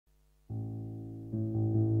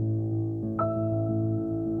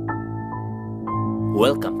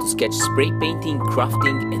Welcome to Skech spray painting,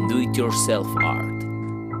 crafting and do-it-yourself art.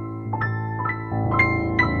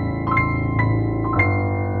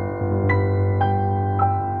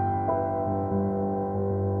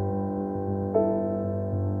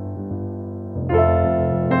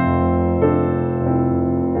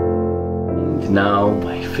 And now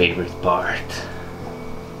my favorite part.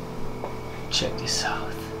 Check this out.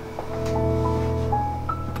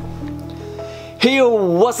 Hey,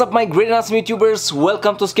 what's up my great and awesome YouTubers,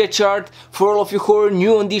 welcome to Skech Art. For all of you who are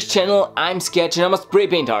new on this channel, I'm Skech and I'm a spray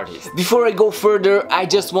paint artist. Before I go further, I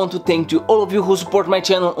just want to thank to all of you who support my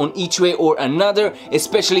channel on each way or another.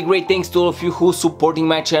 Especially great thanks to all of you who are supporting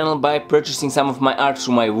my channel by purchasing some of my art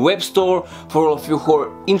through my web store. For all of you who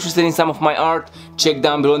are interested in some of my art, check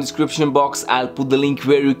down below in the description box, I'll put the link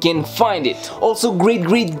where you can find it. Also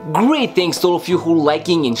great thanks to all of you who are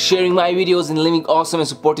liking and sharing my videos and leaving awesome and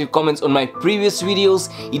supportive comments on my previous videos.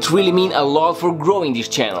 It really means a lot for growing this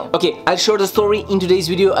channel. Okay, I'll share the story. In today's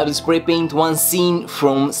video I will spray paint one scene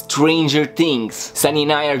from Stranger Things. Sunny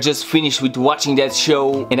and I are just finished with watching that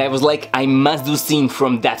show and I was like, I must do scene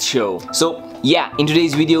from that show. So yeah, in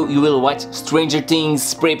today's video you will watch Stranger Things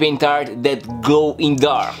spray paint art that glow in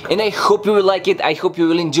dark. And I hope you will like it, I hope you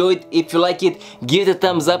will enjoy it. If you like it, give it a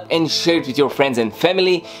thumbs up and share it with your friends and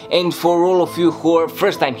family. And for all of you who are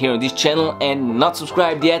first time here on this channel and not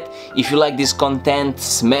subscribed yet, if you like this content,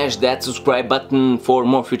 smash that subscribe button for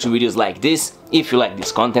more future videos like this. If you like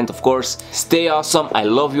this content, of course. Stay awesome, I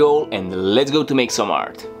love you all, and let's go to make some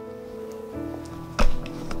art.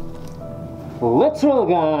 Let's roll,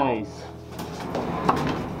 guys!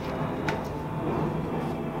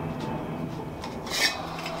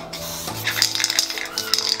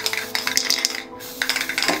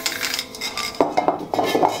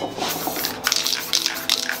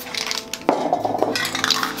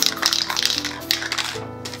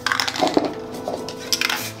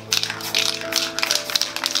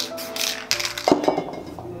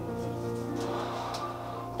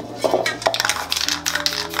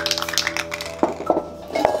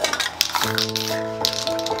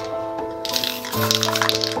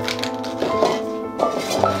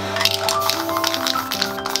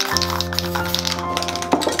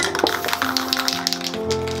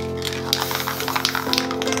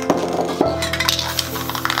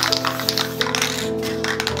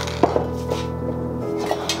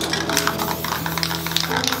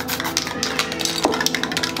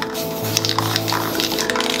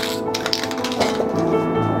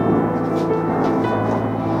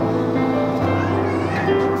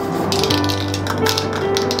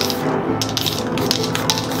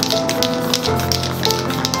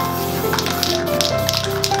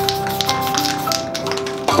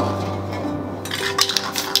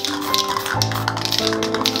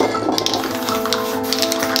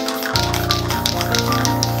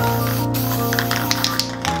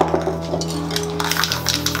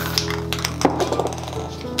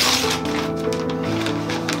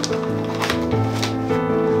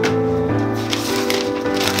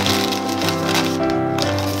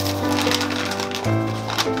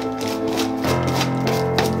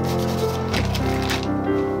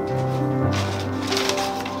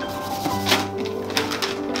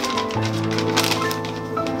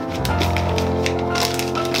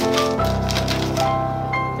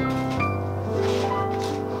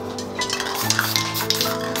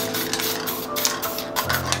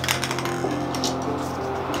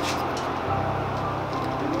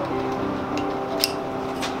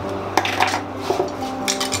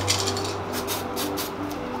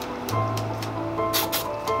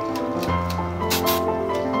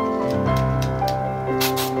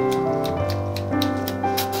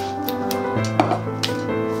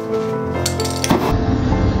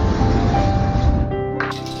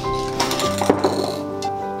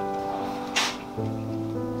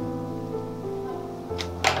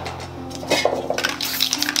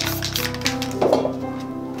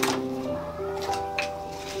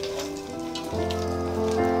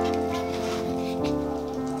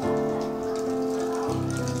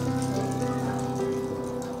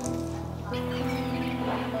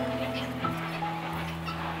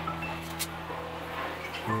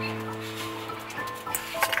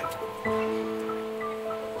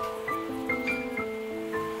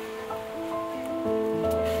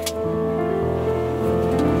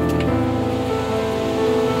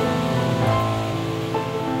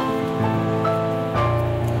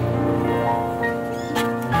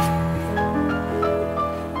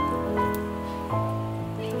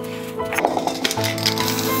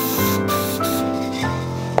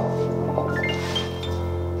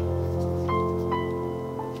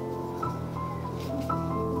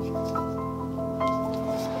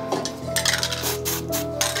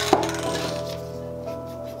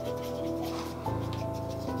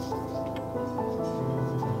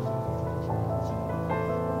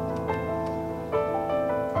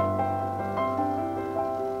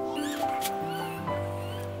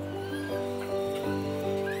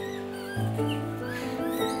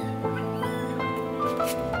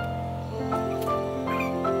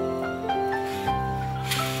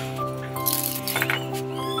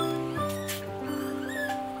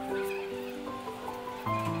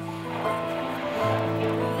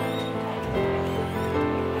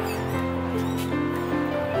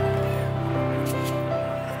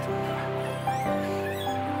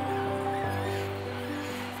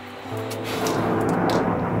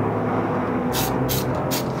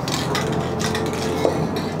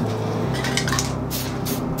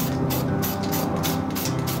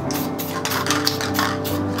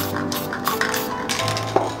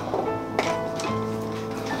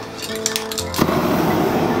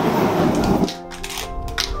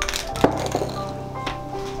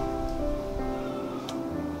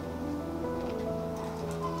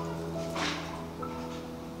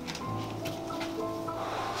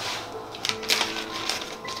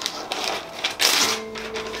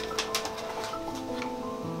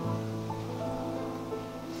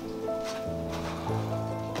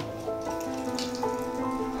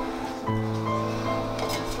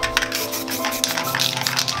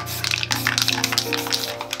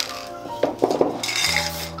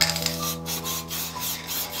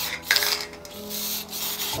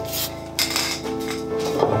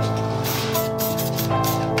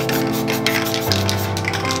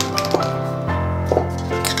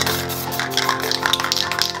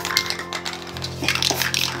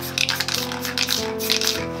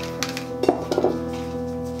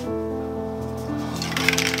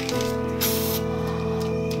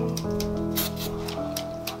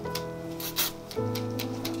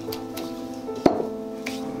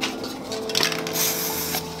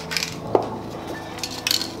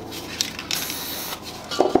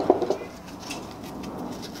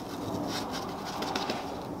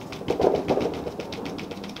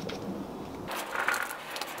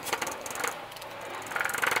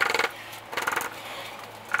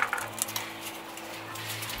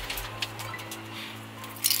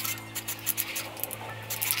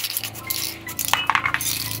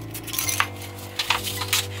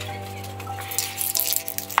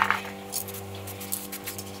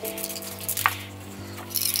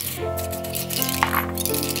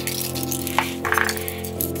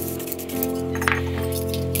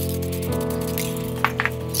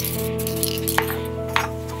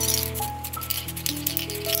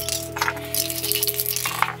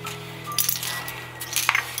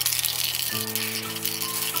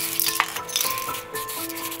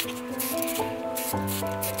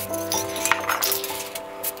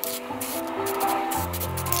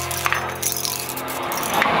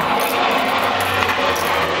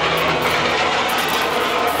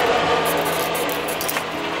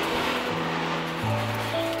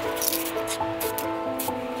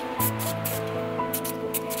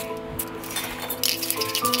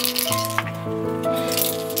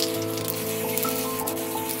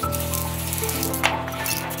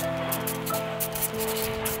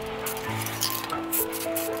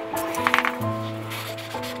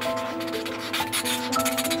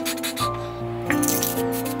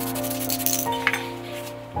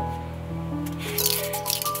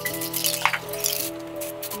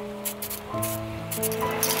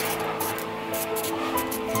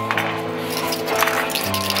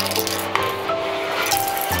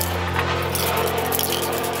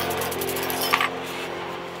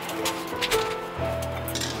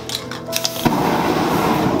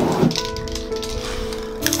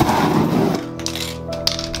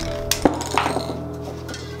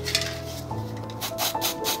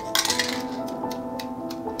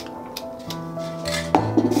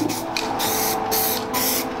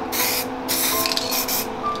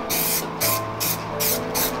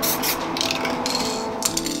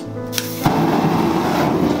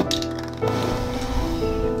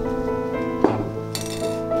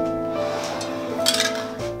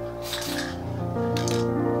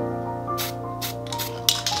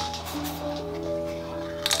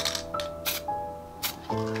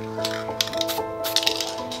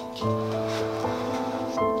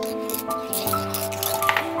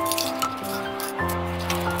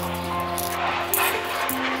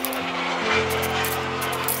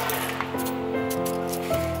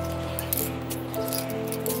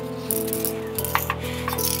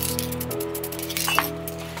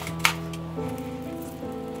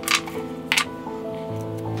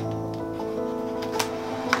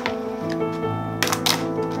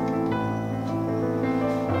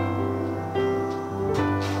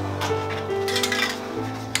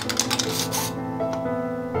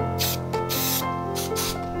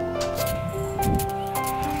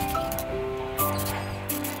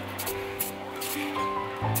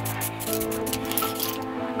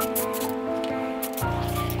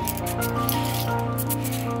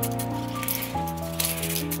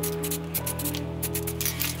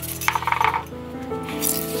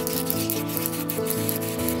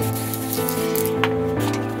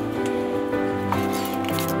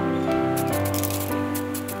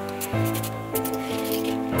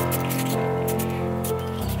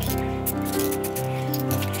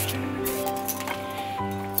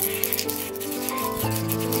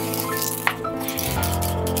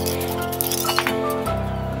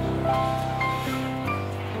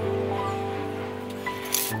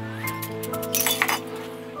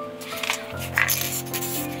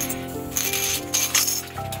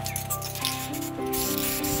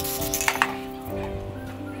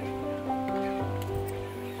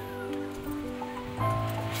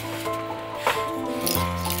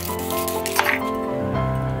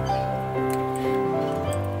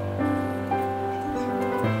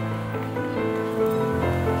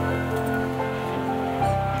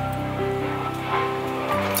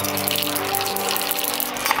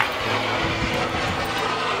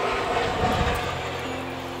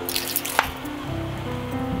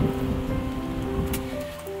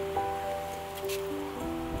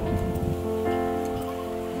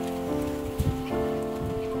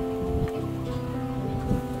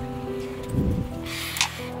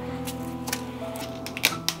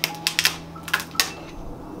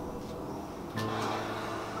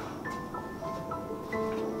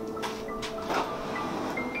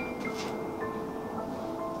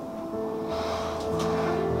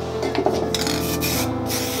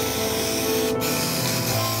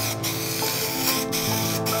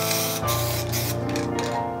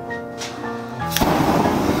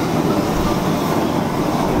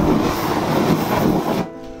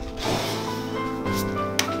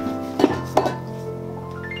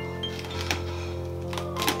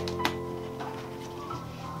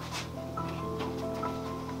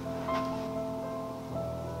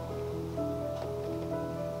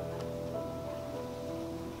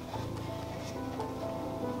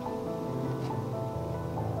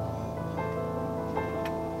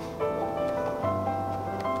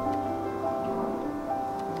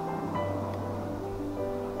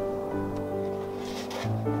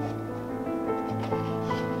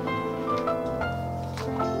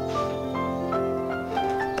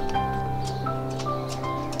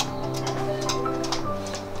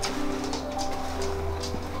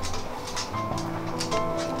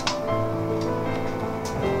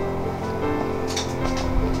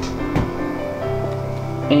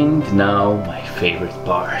 And now my favorite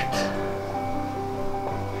part.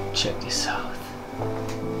 Check this out.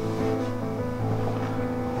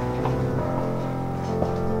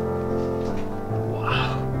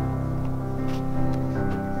 Wow.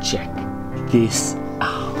 Check this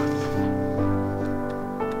out.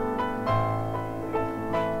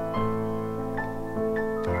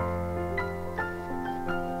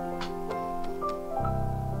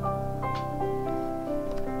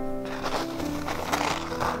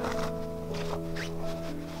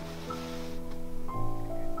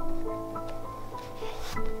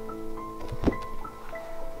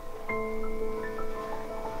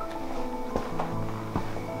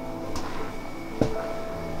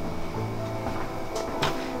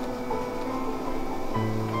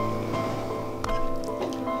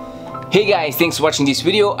 Hey guys, thanks for watching this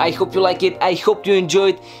video. I hope you like it. I hope you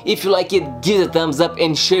enjoyed. If you like it, give it a thumbs up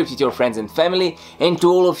and share it with your friends and family. And to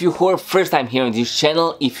all of you who are first time here on this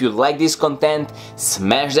channel, if you like this content,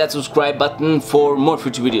 smash that subscribe button for more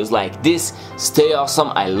future videos like this. Stay awesome.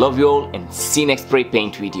 I love you all and see you next spray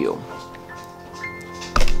paint video.